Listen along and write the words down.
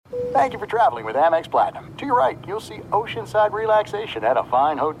Thank you for traveling with Amex Platinum. To your right, you'll see oceanside relaxation at a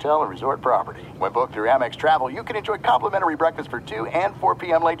fine hotel and resort property. When booked through Amex Travel, you can enjoy complimentary breakfast for 2 and 4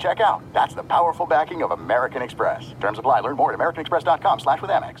 p.m. late checkout. That's the powerful backing of American Express. Terms apply. Learn more at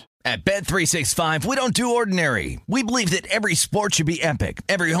americanexpress.com/withAmex. At Bet365, we don't do ordinary. We believe that every sport should be epic.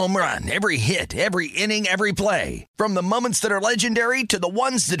 Every home run, every hit, every inning, every play. From the moments that are legendary to the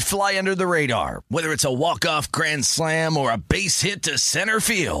ones that fly under the radar. Whether it's a walk-off grand slam or a base hit to center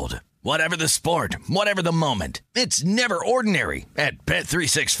field. Whatever the sport, whatever the moment. It's never ordinary at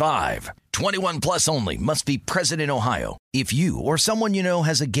Bet365. 21 plus only. Must be present in Ohio. If you or someone you know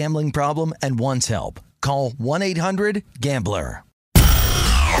has a gambling problem and wants help, call 1-800-GAMBLER.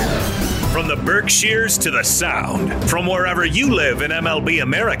 From the Berkshires to the Sound, from wherever you live in MLB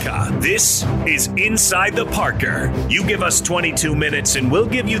America, this is Inside the Parker. You give us 22 minutes and we'll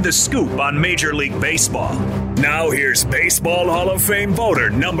give you the scoop on Major League Baseball. Now here's Baseball Hall of Fame voter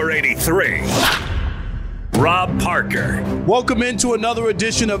number 83, Rob Parker. Welcome into another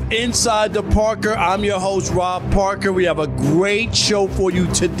edition of Inside the Parker. I'm your host, Rob Parker. We have a great show for you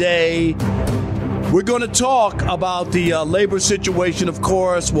today. We're going to talk about the labor situation, of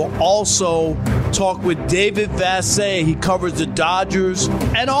course. We'll also talk with David Vassegh. He covers the Dodgers.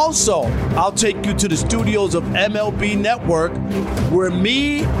 And also, I'll take you to the studios of MLB Network, where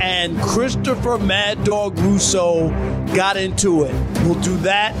me and Christopher Mad Dog Russo got into it. We'll do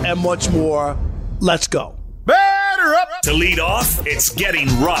that and much more. Let's go. Batter up! To lead off, it's Getting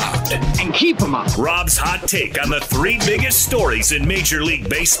Robbed. And keep them up. Rob's hot take on the 3 biggest stories in Major League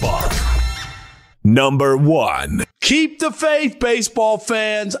Baseball. Number 1. Keep the faith, baseball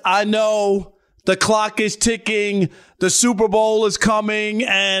fans. I know the clock is ticking. The Super Bowl is coming,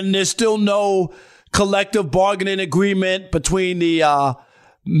 and there's still no collective bargaining agreement between the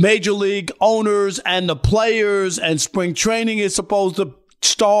Major League owners and the players, and spring training is supposed to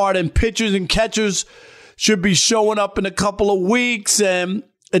start, and pitchers and catchers should be showing up in a couple of weeks, and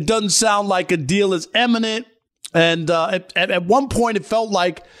it doesn't sound like a deal is imminent. And at one point, it felt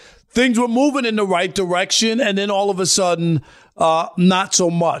like things were moving in the right direction, and then all of a sudden, not so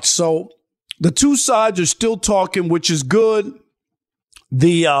much. So the two sides are still talking, which is good.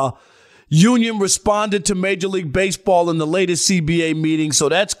 The union responded to Major League Baseball in the latest CBA meeting, so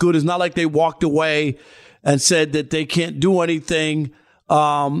that's good. It's not like they walked away and said that they can't do anything,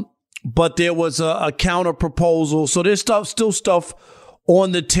 but there was a counter proposal. So there's still stuff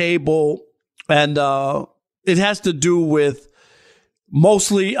on the table, and it has to do with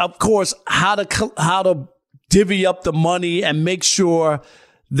mostly, of course, how to divvy up the money and make sure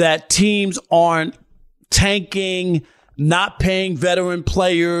that teams aren't tanking, not paying veteran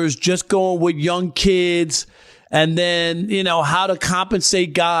players, just going with young kids, and then, how to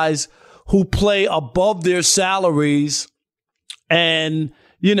compensate guys who play above their salaries. And,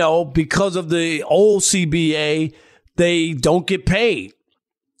 because of the old CBA, they don't get paid.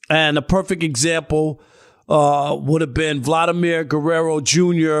 And a perfect example would have been Vladimir Guerrero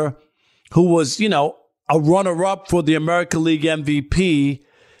Jr., who was, a runner-up for the American League MVP,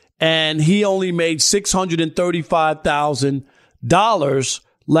 and he only made $635,000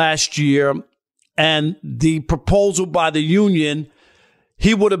 last year. And the proposal by the union,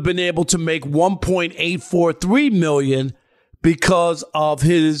 he would have been able to make $1.843 million because of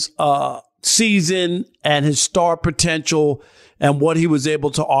his season and his star potential and what he was able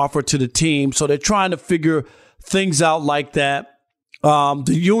to offer to the team. So they're trying to figure things out like that. The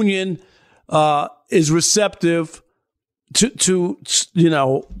union is receptive to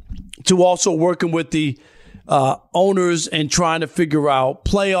also working with the owners and trying to figure out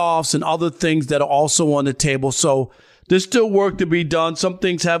playoffs and other things that are also on the table. So there's still work to be done. Some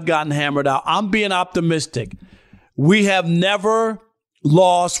things have gotten hammered out. I'm being optimistic. We have never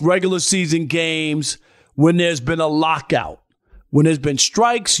lost regular season games when there's been a lockout. When there's been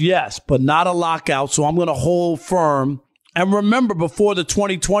strikes, yes, but not a lockout. So I'm going to hold firm. And remember, before the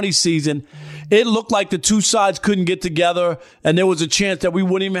 2020 season, it looked like the two sides couldn't get together, and there was a chance that we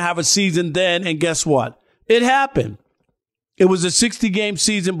wouldn't even have a season then. And guess what? It happened. It was a 60-game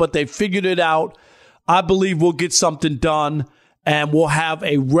season, but they figured it out. I believe we'll get something done, and we'll have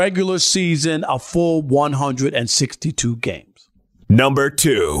a regular season, a full 162 games. Number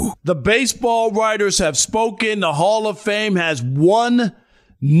 2. The baseball writers have spoken. The Hall of Fame has one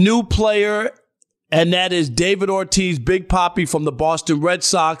new player, and that is David Ortiz, Big Papi from the Boston Red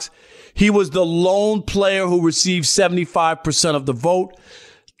Sox. He was the lone player who received 75% of the vote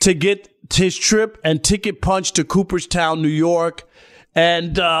to get his trip and ticket punch to Cooperstown, New York.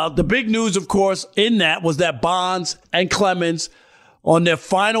 And the big news, of course, in that was that Bonds and Clemens on their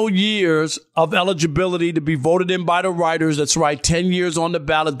final years of eligibility to be voted in by the writers. That's right, 10 years on the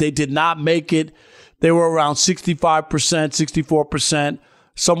ballot. They did not make it. They were around 65%, 64%,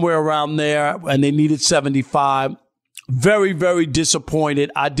 somewhere around there, and they needed 75. Very, very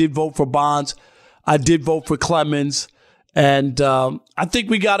disappointed. I did vote for Bonds. I did vote for Clemens. And I think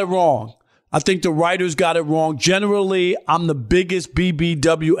we got it wrong. I think the writers got it wrong. Generally, I'm the biggest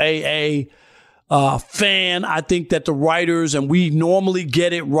BBWAA fan. I think that the writers, and we normally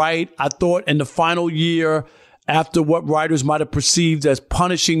get it right. I thought in the final year, after what writers might have perceived as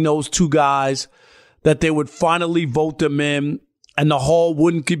punishing those two guys, that they would finally vote them in, and the Hall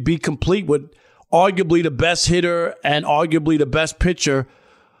wouldn't be complete with arguably the best hitter and arguably the best pitcher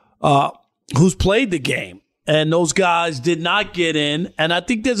who's played the game. And those guys did not get in. And I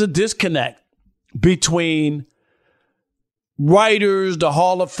think there's a disconnect between writers, the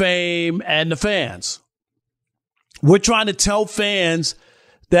Hall of Fame, and the fans. We're trying to tell fans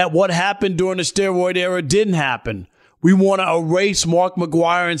that what happened during the steroid era didn't happen. We want to erase Mark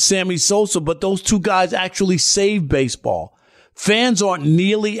McGwire and Sammy Sosa, but those two guys actually saved baseball. Fans aren't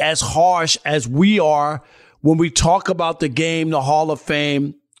nearly as harsh as we are when we talk about the game, the Hall of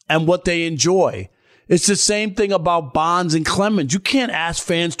Fame, and what they enjoy. It's the same thing about Bonds and Clemens. You can't ask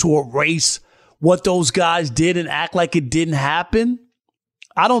fans to erase what those guys did and act like it didn't happen.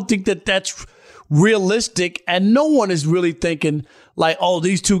 I don't think that that's realistic, and no one is really thinking like, oh,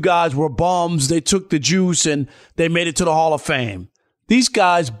 these two guys were bums. They took the juice and they made it to the Hall of Fame. These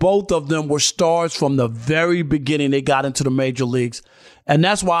guys, both of them were stars from the very beginning they got into the major leagues. And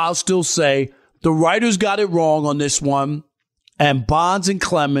that's why I'll still say the writers got it wrong on this one, and Bonds and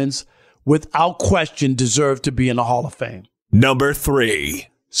Clemens, without question, deserve to be in the Hall of Fame. Number 3.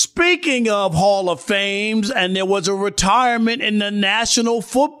 Speaking of Hall of Fames, and there was a retirement in the National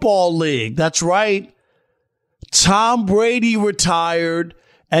Football League. That's right. Tom Brady retired.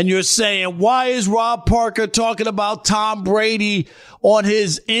 And you're saying, why is Rob Parker talking about Tom Brady on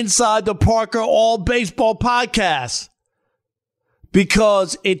his Inside the Parker All Baseball podcast?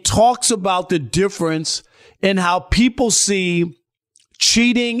 Because it talks about the difference in how people see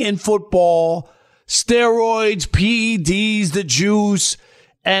cheating in football, steroids, PEDs, the juice,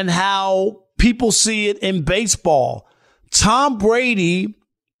 and how people see it in baseball. Tom Brady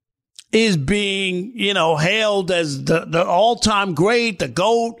is being, hailed as the all-time great, the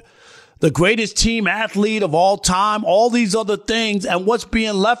GOAT, the greatest team athlete of all time, all these other things. And what's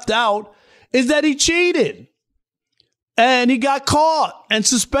being left out is that he cheated. And he got caught and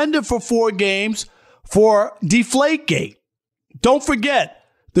suspended for 4 games for Deflategate. Don't forget,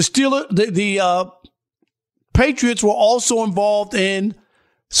 the Patriots were also involved in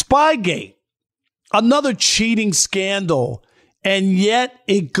Spygate, another cheating scandal. And yet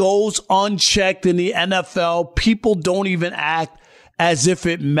it goes unchecked in the NFL. People don't even act as if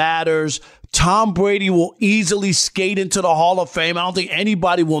it matters. Tom Brady will easily skate into the Hall of Fame. I don't think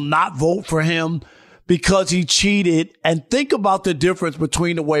anybody will not vote for him because he cheated. And think about the difference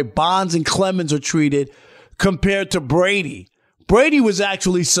between the way Bonds and Clemens are treated compared to Brady. Brady was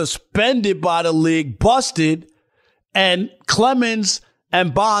actually suspended by the league, busted, and Clemens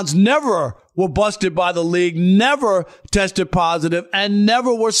and Bonds never were busted by the league, never tested positive, and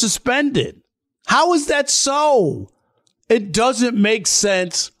never were suspended. How is that so? It doesn't make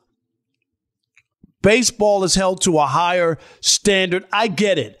sense. Baseball is held to a higher standard. I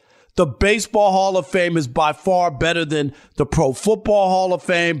get it. The Baseball Hall of Fame is by far better than the Pro Football Hall of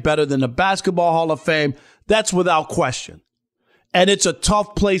Fame, better than the Basketball Hall of Fame. That's without question. And it's a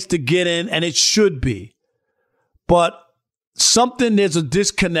tough place to get in, and it should be. But there's a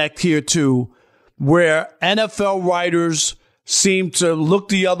disconnect here too, where NFL writers seem to look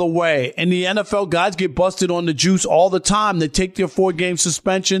the other way. And the NFL guys get busted on the juice all the time. They take their 4-game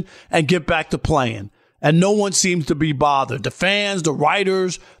suspension and get back to playing. And no one seems to be bothered. The fans, the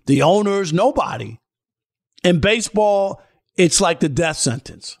writers, the owners, nobody. In baseball, it's like the death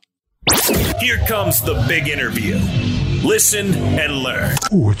sentence. Here comes the big interview. Listen and learn.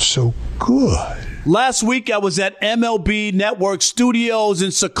 Oh, it's so good. Last week, I was at MLB Network Studios in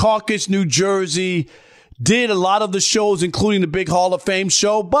Secaucus, New Jersey. Did a lot of the shows, including the big Hall of Fame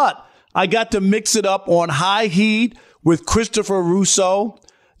show, but I got to mix it up on High Heat with Christopher Russo.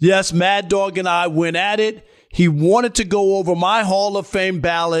 Yes, Mad Dog and I went at it. He wanted to go over my Hall of Fame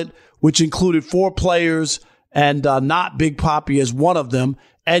ballot, which included 4 players, and not Big Papi as one of them.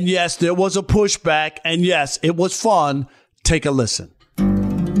 And yes, there was a pushback, and yes, it was fun. Take a listen.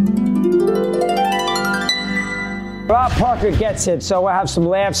 Rob Parker gets it, so we'll have some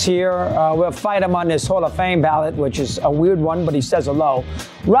laughs here. We'll fight him on this Hall of Fame ballot, which is a weird one, but he says hello.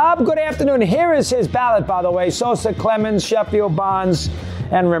 Rob, good afternoon. Here is his ballot, by the way. Sosa, Clemens, Sheffield, Bonds,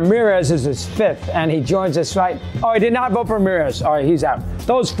 and Ramirez is his fifth, and he joins us right. Oh, he did not vote for Ramirez. All right, he's out.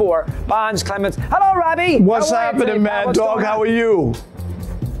 Those four, Bonds, Clemens. Hello, Robbie. What's happening, Mad Dog? How are you?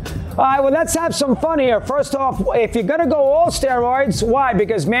 All right, well, let's have some fun here. First off, if you're going to go all steroids, why?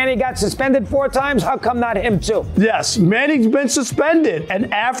 Because Manny got suspended 4 times? How come not him, too? Yes, Manny's been suspended.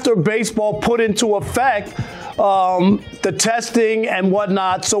 And after baseball put into effect the testing and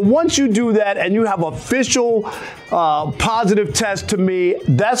whatnot, so once you do that and you have official positive test to me,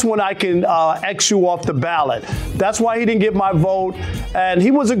 that's when I can X you off the ballot. That's why he didn't get my vote. And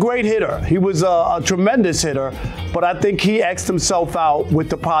he was a great hitter. He was a tremendous hitter. But I think he X'd himself out with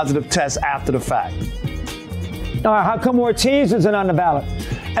the positive test after the fact. How come Ortiz isn't on the ballot?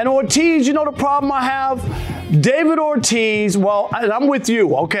 And Ortiz, you know the problem I have? David Ortiz, well, and I'm with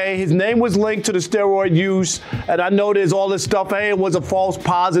you, okay? His name was linked to the steroid use, and I know there's all this stuff, hey, it was a false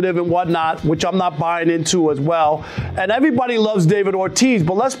positive and whatnot, which I'm not buying into as well. And everybody loves David Ortiz,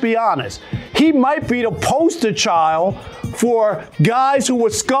 but let's be honest. He might be the poster child for guys who were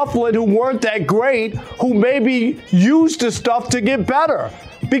scuffling, who weren't that great, who maybe used the stuff to get better.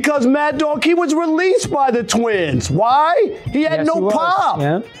 Because, Mad Dog, he was released by the Twins. Why? He had no pop.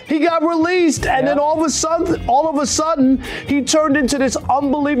 Yeah. He got released, and then all of a sudden, he turned into this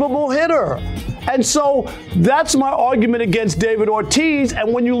unbelievable hitter. And so that's my argument against David Ortiz.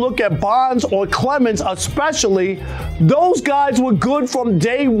 And when you look at Bonds or Clemens especially, those guys were good from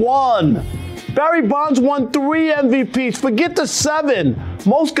day one. Barry Bonds won 3 MVPs. Forget the 7.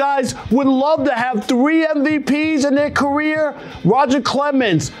 Most guys would love to have 3 MVPs in their career. Roger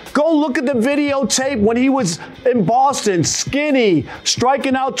Clemens, go look at the videotape when he was in Boston, skinny,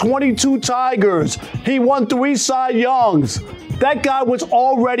 striking out 22 Tigers. He won 3 Cy Youngs. That guy was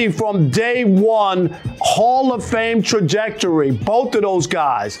already from day one Hall of Fame trajectory. Both of those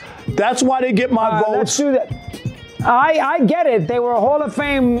guys. That's why they get my votes. Let's do that. I get it. They were Hall of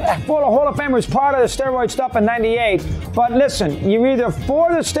Famers part of the steroid stuff in '98. But listen, you're either for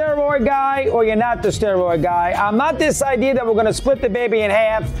the steroid guy or you're not the steroid guy. I'm not this idea that we're going to split the baby in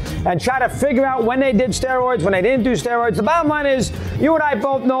half and try to figure out when they did steroids, when they didn't do steroids. The bottom line is, you and I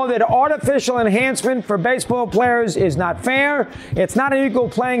both know that artificial enhancement for baseball players is not fair. It's not an equal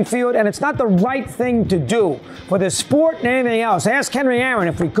playing field, and it's not the right thing to do for the sport and anything else. Ask Henry Aaron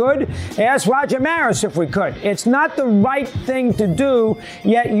if we could. Ask Roger Maris if we could. It's not the right thing to do,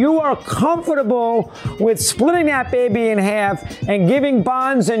 yet you are comfortable with splitting that baby in half and giving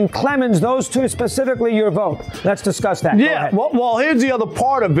Bonds and Clemens, those two specifically, your vote. Let's discuss that. Yeah, well, here's the other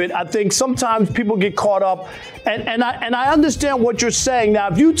part of it. I think sometimes people get caught up, and I understand what you're saying. Now,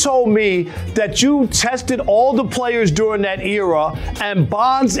 if you told me that you tested all the players during that era and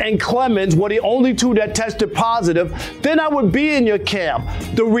Bonds and Clemens were the only 2 that tested positive, then I would be in your camp.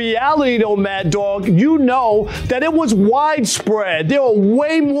 The reality, though, Mad Dog, you know that it was widespread. There were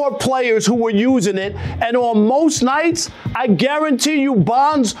way more players who were using it, and on most nights, I guarantee you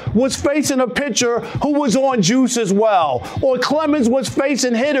Bonds was facing a pitcher who was on juice as well, or Clemens was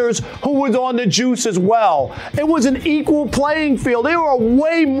facing hitters who was on the juice as well. It was an equal playing field. There were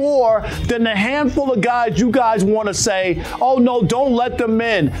way more than the handful of guys you guys want to say, oh, no, don't let them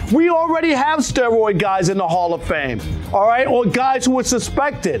in. We already have steroid guys in the Hall of Fame, all right, or guys who were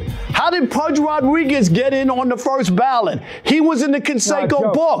suspected. How did Pudge Rodriguez get in on the first ballot? He was in the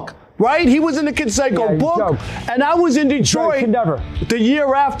Canseco book. Right? He was in the Canseco book, and I was in Detroit the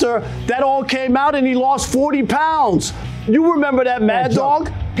year after that all came out, and he lost 40 pounds. You remember that, Mad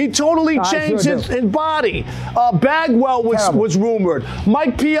Dog? He totally changed his body. Bagwell was rumored.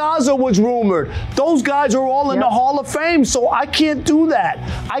 Mike Piazza was rumored. Those guys are all in the Hall of Fame, so I can't do that.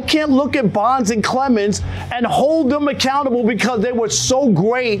 I can't look at Bonds and Clemens and hold them accountable because they were so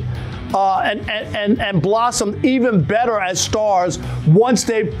great and blossom even better as stars once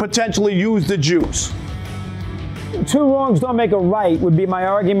they potentially use the juice. 2 wrongs don't make a right would be my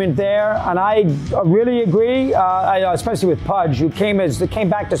argument there, and I really agree, especially with Pudge, who came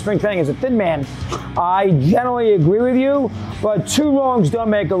back to spring training as a thin man. I generally agree with you, but 2 wrongs don't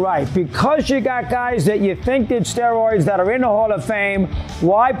make a right. Because you got guys that you think did steroids that are in the Hall of Fame,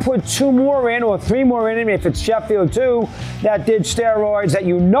 why put 2 more in or 3 more in, if it's Sheffield too, that did steroids that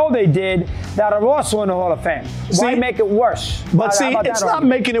you know they did, that are also in the Hall of Fame? Why make it worse? But it's not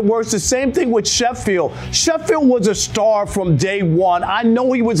making it worse. The same thing with Sheffield. Sheffield was was a star from day one. I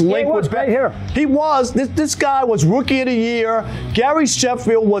know he was linked with right here. He was. This guy was Rookie of the Year. Gary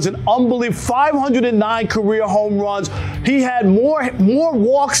Sheffield was an unbelievable 509 career home runs. He had more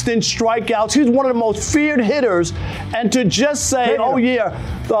walks than strikeouts. He was one of the most feared hitters. And to just say,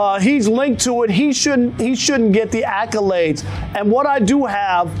 he's linked to it, he shouldn't get the accolades. And what I do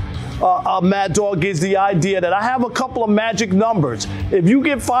have, Mad Dog, is the idea that I have a couple of magic numbers. If you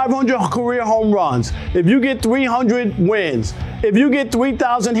get 500 career home runs, if you get 300 wins, if you get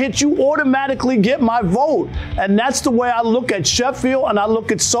 3,000 hits, you automatically get my vote. And that's the way I look at Sheffield and I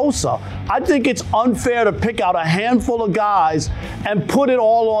look at Sosa. I think it's unfair to pick out a handful of guys and put it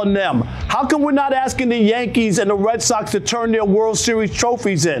all on them. How come we're not asking the Yankees and the Red Sox to turn their World Series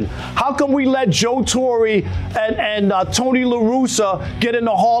trophies in? How come we let Joe Torre and Tony La Russa get in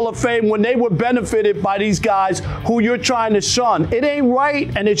the Hall of Fame when they were benefited by these guys who you're trying to shun? It ain't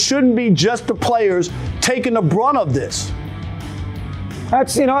right, and it shouldn't be just the players taking the brunt of this.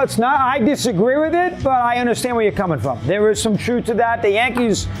 It's not, I disagree with it, but I understand where you're coming from. There is some truth to that. The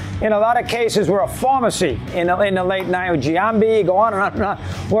Yankees, in a lot of cases, were a pharmacy in the late 90s. Giambi, go on and on and on.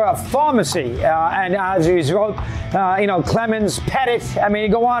 We're a pharmacy. And as a result, Clemens, Pettit, you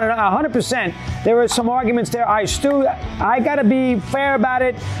go on and on, 100%. There were some arguments there. I got to be fair about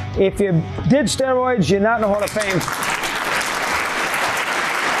it. If you did steroids, you're not in the Hall of Fame.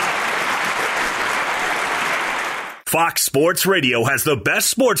 Fox Sports Radio has the best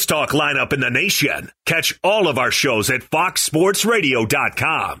sports talk lineup in the nation. Catch all of our shows at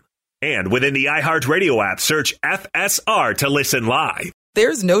foxsportsradio.com. And within the iHeartRadio app, search FSR to listen live.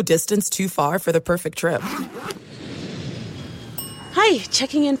 There's no distance too far for the perfect trip. Hi,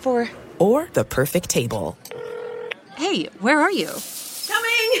 checking in for... Or the perfect table. Hey, where are you?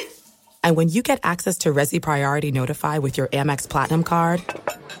 Coming! And when you get access to Resi Priority Notify with your Amex Platinum card...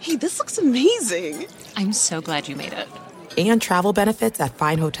 Hey, this looks amazing. I'm so glad you made it. And travel benefits at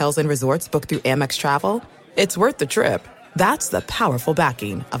fine hotels and resorts booked through Amex Travel. It's worth the trip. That's the powerful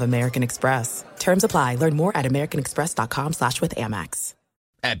backing of American Express. Terms apply. Learn more at americanexpress.com/withAmex.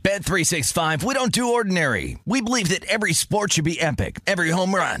 At Bet365, we don't do ordinary. We believe that every sport should be epic. Every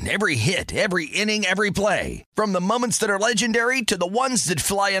home run, every hit, every inning, every play. From the moments that are legendary to the ones that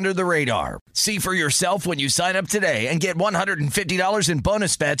fly under the radar. See for yourself when you sign up today and get $150 in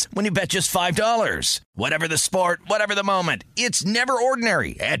bonus bets when you bet just $5. Whatever the sport, whatever the moment, it's never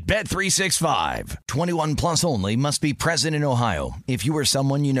ordinary at Bet365. 21 plus only. Must be present in Ohio. If you or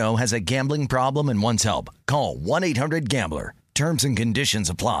someone you know has a gambling problem and wants help, call 1-800-GAMBLER. Terms and conditions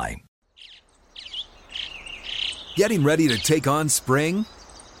apply. Getting ready to take on spring?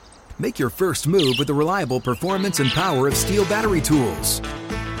 Make your first move with the reliable performance and power of Steel battery tools.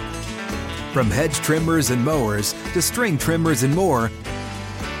 From hedge trimmers and mowers to string trimmers and more,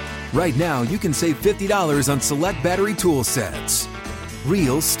 right now you can save $50 on select battery tool sets.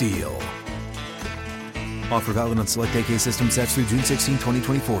 Real Steel. Offer valid on select AK system sets through June 16,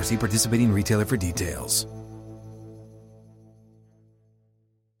 2024. See participating retailer for details.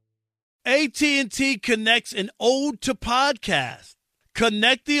 AT&T connects an ode to podcast.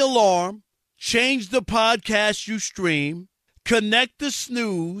 Connect the alarm, change the podcast you stream, connect the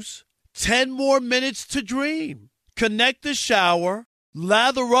snooze, 10 more minutes to dream. Connect the shower,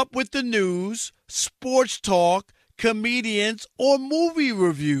 lather up with the news, sports talk, comedians, or movie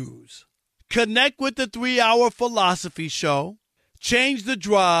reviews. Connect with the 3-hour philosophy show. Change the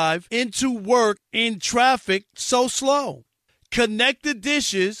drive into work in traffic so slow. Connect the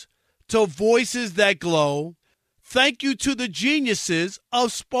dishes to voices that glow. Thank you to the geniuses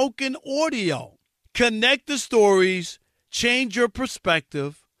of spoken audio. Connect the stories, change your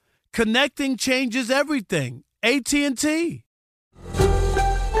perspective. Connecting changes everything. AT&T.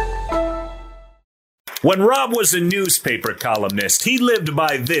 When Rob was a newspaper columnist, he lived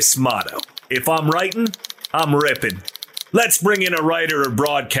by this motto: if I'm writing, I'm ripping. Let's bring in a writer or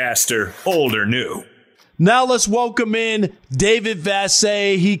broadcaster, old or new. Now let's welcome in David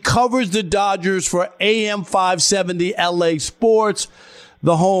Vassegh. He covers the Dodgers for AM 570 LA Sports,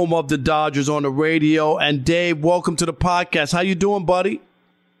 the home of the Dodgers on the radio. And Dave, welcome to the podcast. How you doing, buddy?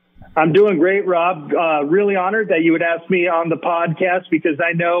 I'm doing great, Rob. Really honored that you would ask me on the podcast because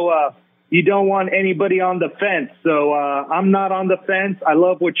I know you don't want anybody on the fence. So I'm not on the fence. I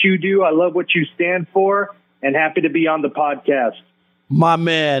love what you do. I love what you stand for, and happy to be on the podcast. My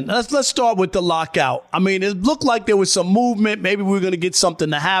man, let's start with the lockout. I mean, it looked like there was some movement. Maybe we were going to get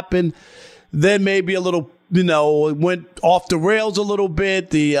something to happen. Then maybe a little, it went off the rails a little bit.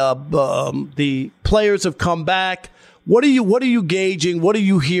 The players have come back. What are you gauging? What are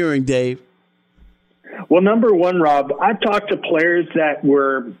you hearing, Dave? Well, number one, Rob, I've talked to players that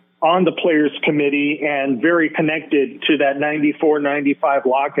were on the Players Committee and very connected to that 94-95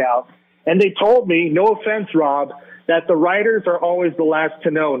 lockout. And they told me, no offense, Rob, that the writers are always the last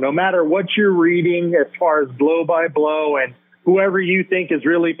to know. No matter what you're reading as far as blow by blow and whoever you think is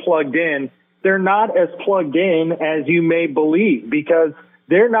really plugged in, they're not as plugged in as you may believe because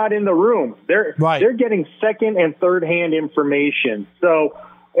they're not in the room. They're getting second and third hand information. So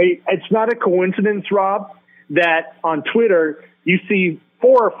it's not a coincidence, Rob, that on Twitter you see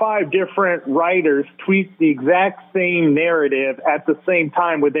 4 or 5 different writers tweet the exact same narrative at the same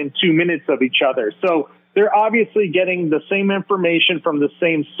time within 2 minutes of each other. So they're obviously getting the same information from the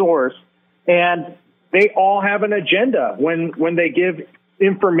same source, and they all have an agenda when they give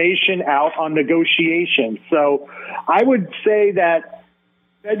information out on negotiation. So I would say that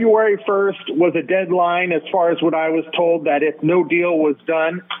February 1st was a deadline as far as what I was told, that if no deal was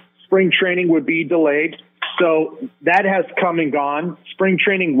done, spring training would be delayed. So that has come and gone. Spring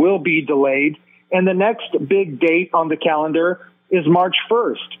training will be delayed. And the next big date on the calendar is March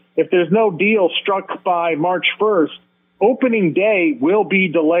 1st. If there's no deal struck by March 1st, opening day will be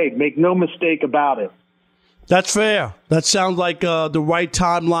delayed. Make no mistake about it. That's fair. That sounds like the right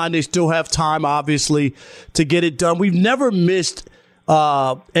timeline. They still have time, obviously, to get it done. We've never missed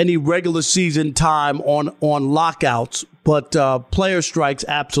any regular season time on lockouts, but player strikes,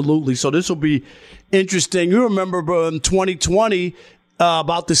 absolutely. So this will be interesting. You remember in 2020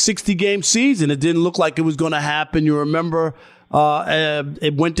 about the 60-game season. It didn't look like it was going to happen. You remember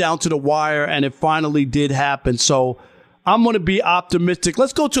it went down to the wire, and it finally did happen. So I'm going to be optimistic.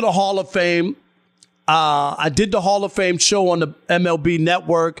 Let's go to the Hall of Fame. I did the Hall of Fame show on the MLB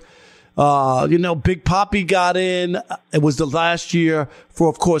Network. Big Papi got in. It was the last year for,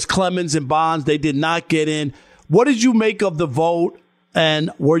 of course, Clemens and Bonds. They did not get in. What did you make of the vote?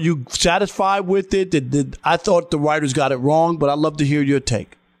 And were you satisfied with it? I thought the writers got it wrong, but I'd love to hear your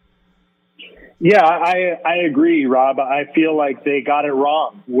take. Yeah, I agree, Rob. I feel like they got it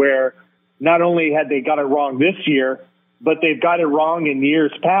wrong, where not only had they got it wrong this year, but they've got it wrong in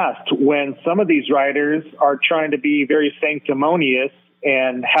years past when some of these writers are trying to be very sanctimonious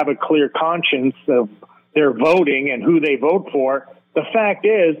and have a clear conscience of their voting and who they vote for. The fact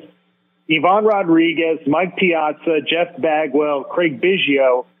is, Ivan Rodriguez, Mike Piazza, Jeff Bagwell, Craig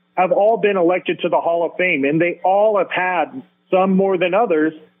Biggio have all been elected to the Hall of Fame, and they all have had, some more than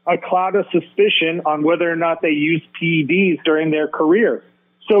others, a cloud of suspicion on whether or not they used PEDs during their career.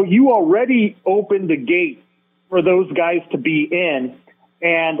 So you already opened the gate for those guys to be in.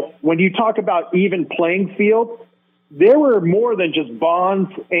 And when you talk about even playing field, there were more than just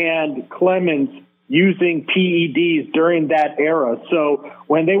Bonds and Clemens using PEDs during that era. So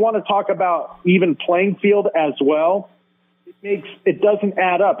when they want to talk about even playing field as well, it doesn't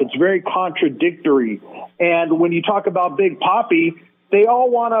add up. It's very contradictory. And when you talk about Big Papi, they all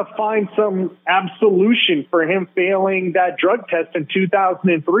want to find some absolution for him failing that drug test in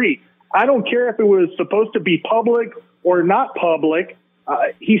 2003. I don't care if it was supposed to be public or not public.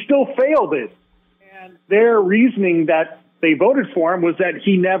 He still failed it. And their reasoning that they voted for him was that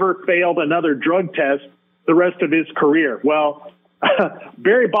he never failed another drug test the rest of his career. Well,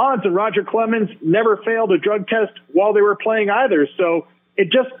 Barry Bonds and Roger Clemens never failed a drug test while they were playing either. So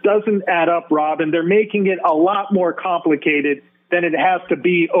it just doesn't add up, Rob, and they're making it a lot more complicated than it has to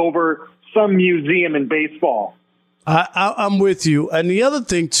be over some museum in baseball. I'm with you. And the other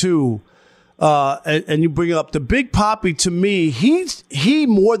thing, too, and you bring up the Big Papi, to me, he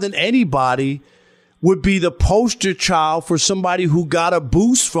more than anybody would be the poster child for somebody who got a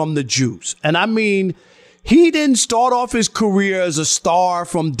boost from the juice. And I mean, he didn't start off his career as a star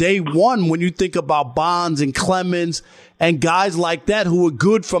from day one when you think about Bonds and Clemens and guys like that who were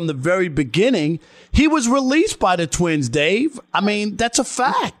good from the very beginning. He was released by the Twins, Dave. I mean, that's a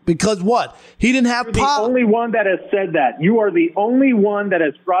fact. Because what? He didn't have You're the only one that has said that. You are the only one that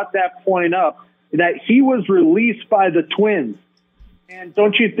has brought that point up, that he was released by the Twins. And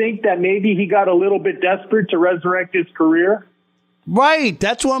don't you think that maybe he got a little bit desperate to resurrect his career? Right.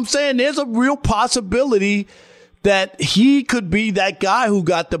 That's what I'm saying. There's a real possibility that he could be that guy who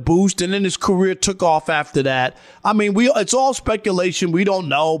got the boost and then his career took off after that. I mean, it's all speculation. We don't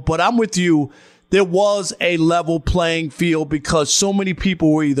know. But I'm with you. There was a level playing field because so many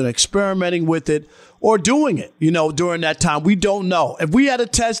people were either experimenting with it or doing it, during that time. We don't know. If we had a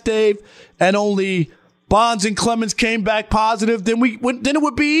test, Dave, and only Bonds and Clemens came back positive, then it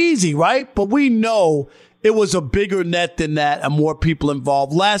would be easy, right? But we know it was a bigger net than that and more people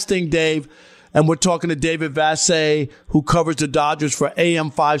involved. Last thing, Dave, and we're talking to David Vassegh, who covers the Dodgers for AM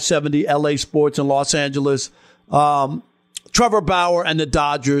 570 LA Sports in Los Angeles. Trevor Bauer and the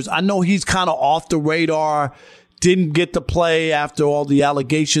Dodgers. I know he's kind of off the radar. didn't get to play after all the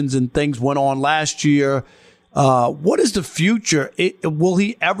allegations and things went on last year. What is the future? Will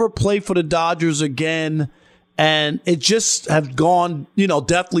he ever play for the Dodgers again? And it just has gone,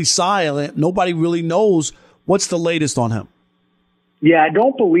 deathly silent. Nobody really knows what's the latest on him. Yeah, I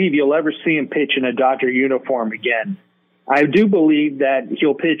don't believe you'll ever see him pitch in a Dodger uniform again. I do believe that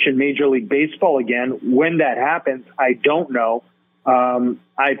he'll pitch in Major League Baseball again. When that happens, I don't know.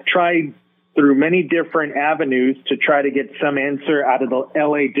 I've tried through many different avenues to try to get some answer out of the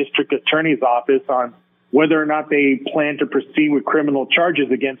LA District Attorney's Office on whether or not they plan to proceed with criminal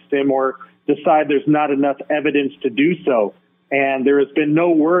charges against him or decide there's not enough evidence to do so. And there has been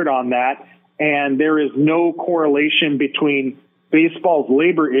no word on that. And there is no correlation between baseball's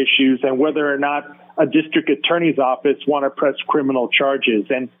labor issues and whether or not a district attorney's office want to press criminal charges.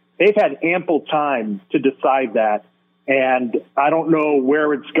 And they've had ample time to decide that. And I don't know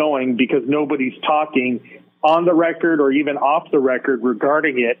where it's going because nobody's talking on the record or even off the record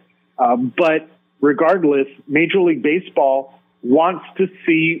regarding it. But regardless, Major League Baseball wants to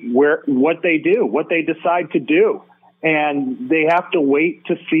see what they do, what they decide to do. And they have to wait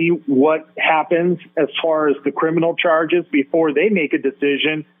to see what happens as far as the criminal charges before they make a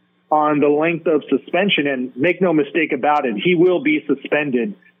decision on the length of suspension. And make no mistake about it, he will be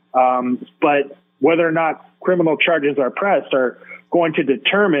suspended. But whether or not criminal charges are pressed are going to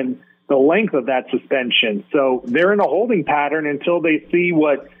determine the length of that suspension. So they're in a holding pattern until they see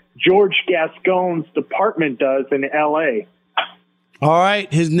what George Gascon's department does in L.A. All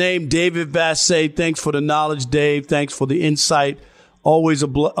right. His name, David Vassegh. Thanks for the knowledge, Dave. Thanks for the insight. Always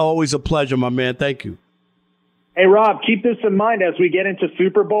a pleasure, my man. Thank you. Hey, Rob, keep this in mind as we get into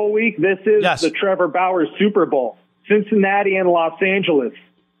Super Bowl week. This is the Trevor Bauer Super Bowl. Cincinnati and Los Angeles.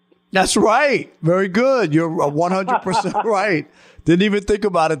 That's right. Very good. You're 100% right. Didn't even think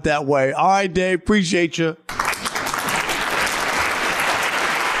about it that way. All right, Dave. Appreciate you.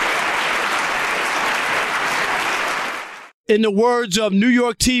 In the words of New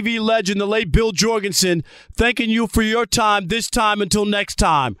York TV legend, the late Bill Jorgensen, thanking you for your time this time until next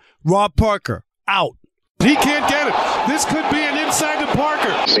time. Rob Parker, out. He can't get it. This could be an inside to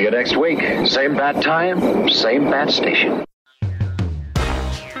Parker. See you next week. Same bat time, same bat station.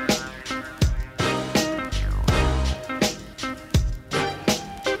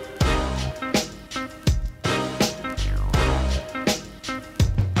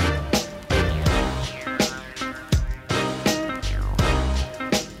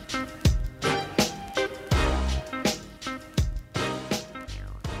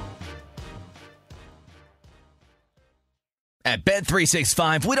 At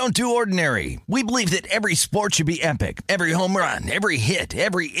Bet365, we don't do ordinary. We believe that every sport should be epic. Every home run, every hit,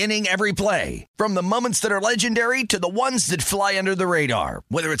 every inning, every play. From the moments that are legendary to the ones that fly under the radar.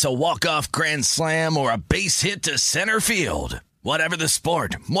 Whether it's a walk-off grand slam or a base hit to center field. Whatever the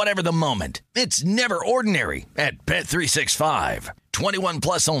sport, whatever the moment. It's never ordinary at Bet365. 21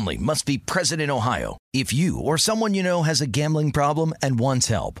 plus only. Must be present in Ohio. If you or someone you know has a gambling problem and wants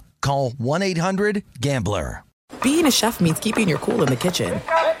help, call 1-800-GAMBLER. Being a chef means keeping your cool in the kitchen.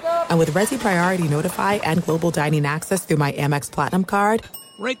 And with Resi Priority Notify and Global Dining Access through my Amex Platinum card,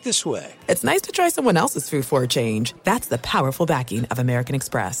 right this way. It's nice to try someone else's food for a change. That's the powerful backing of American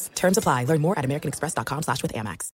Express. Terms apply. Learn more at americanexpress.com/withAmex.